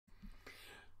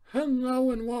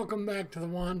Hello and welcome back to the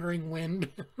Wandering Wind.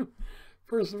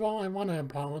 First of all, I want to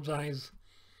apologize.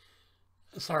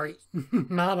 Sorry,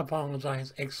 not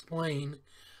apologize, explain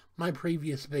my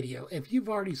previous video. If you've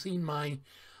already seen my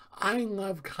I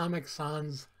Love Comic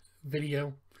Sans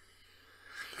video,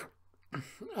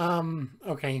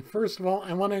 okay, first of all,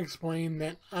 I want to explain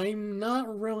that I'm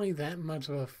not really that much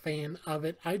of a fan of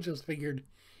it. I just figured,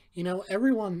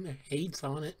 everyone hates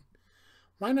on it.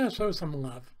 Why not show some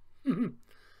love?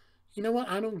 You know what?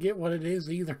 I don't get what it is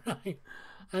either.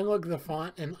 I look at the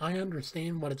font and I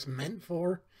understand what it's meant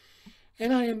for.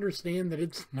 And I understand that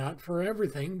it's not for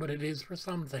everything, but it is for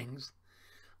some things.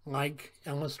 Like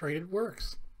illustrated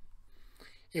works.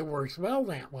 It works well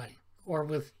that way. Or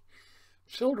with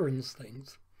children's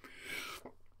things.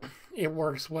 It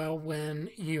works well when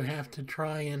you have to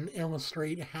try and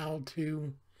illustrate how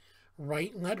to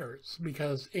write letters.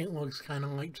 Because it looks kind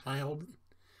of like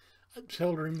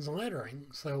children's lettering.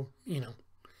 So,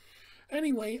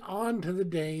 Anyway, on to the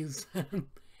day's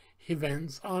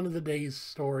events, on to the day's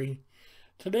story.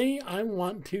 Today I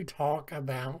want to talk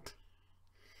about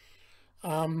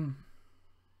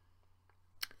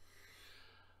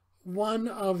one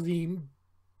of the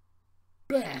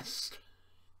best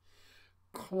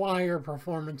choir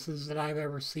performances that I've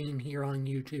ever seen here on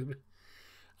YouTube.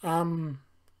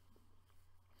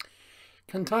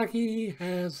 Kentucky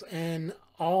has an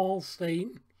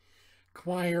all-state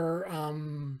choir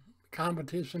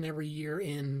competition every year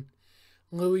in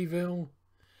Louisville,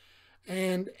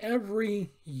 and every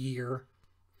year,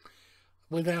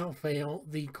 without fail,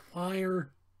 the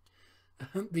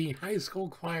high school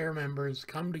choir members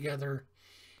come together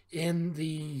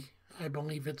in I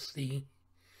believe it's the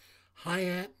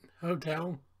Hyatt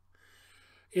Hotel.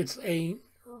 The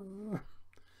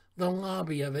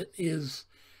lobby of it is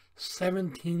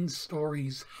 17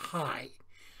 stories high.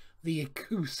 The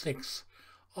acoustics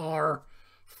are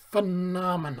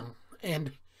phenomenal,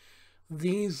 and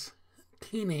these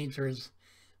teenagers,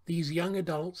 these young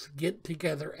adults, get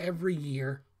together every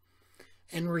year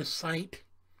and recite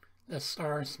the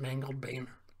Star-Spangled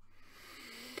Banner.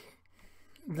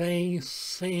 They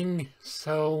sing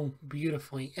so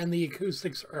beautifully, and the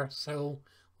acoustics are so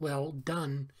well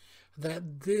done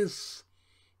that this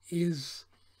is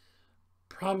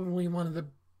probably one of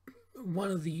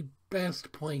the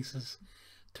best places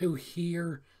to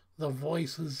hear the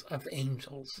voices of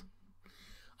angels.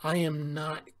 I am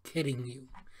not kidding you.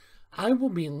 I will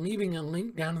be leaving a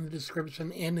link down in the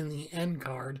description and in the end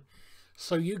card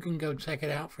so you can go check it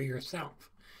out for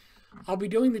yourself. I'll be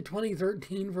doing the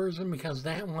 2013 version because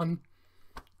that one,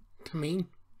 to me,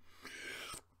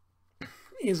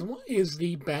 is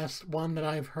the best one that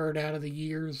I've heard out of the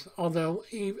years, although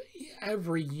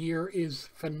every year is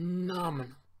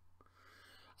phenomenal.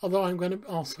 Although I'm going to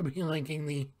also be linking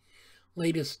the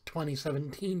latest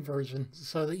 2017 version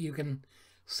so that you can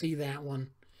see that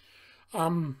one.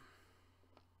 It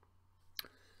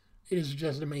is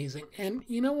just amazing. And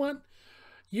you know what?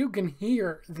 You can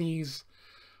hear these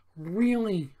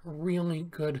really, really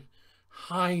good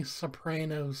high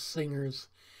soprano singers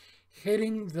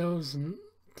hitting those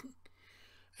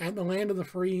at the land of the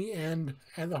free and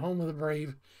at the home of the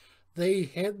brave. They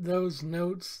hit those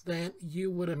notes that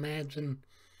you would imagine.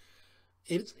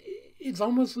 It's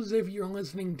almost as if you're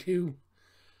listening to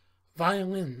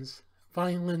violins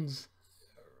humming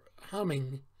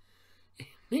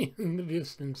in the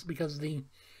distance, because the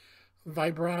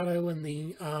vibrato and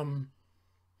the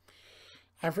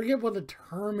I forget what the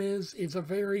term is. It's a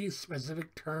very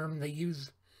specific term they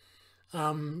use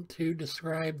to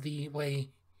describe the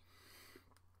way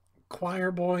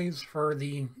choir boys for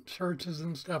the churches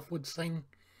and stuff would sing,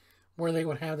 where they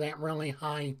would have that really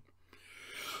high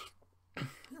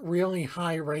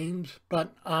range.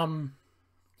 But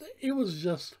it was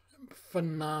just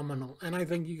phenomenal, and I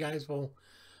think you guys will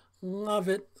love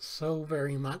it so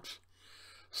very much.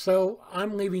 So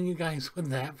I'm leaving you guys with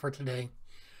that for today.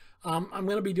 I'm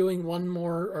going to be doing one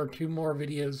more or two more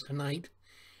videos tonight,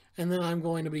 and then I'm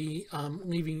going to be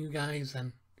leaving you guys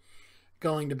and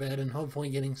going to bed and hopefully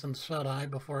getting some shut-eye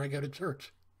before I go to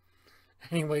church.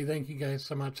 Anyway, thank you guys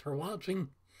so much for watching,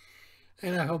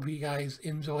 and I hope you guys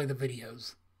enjoy the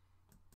videos.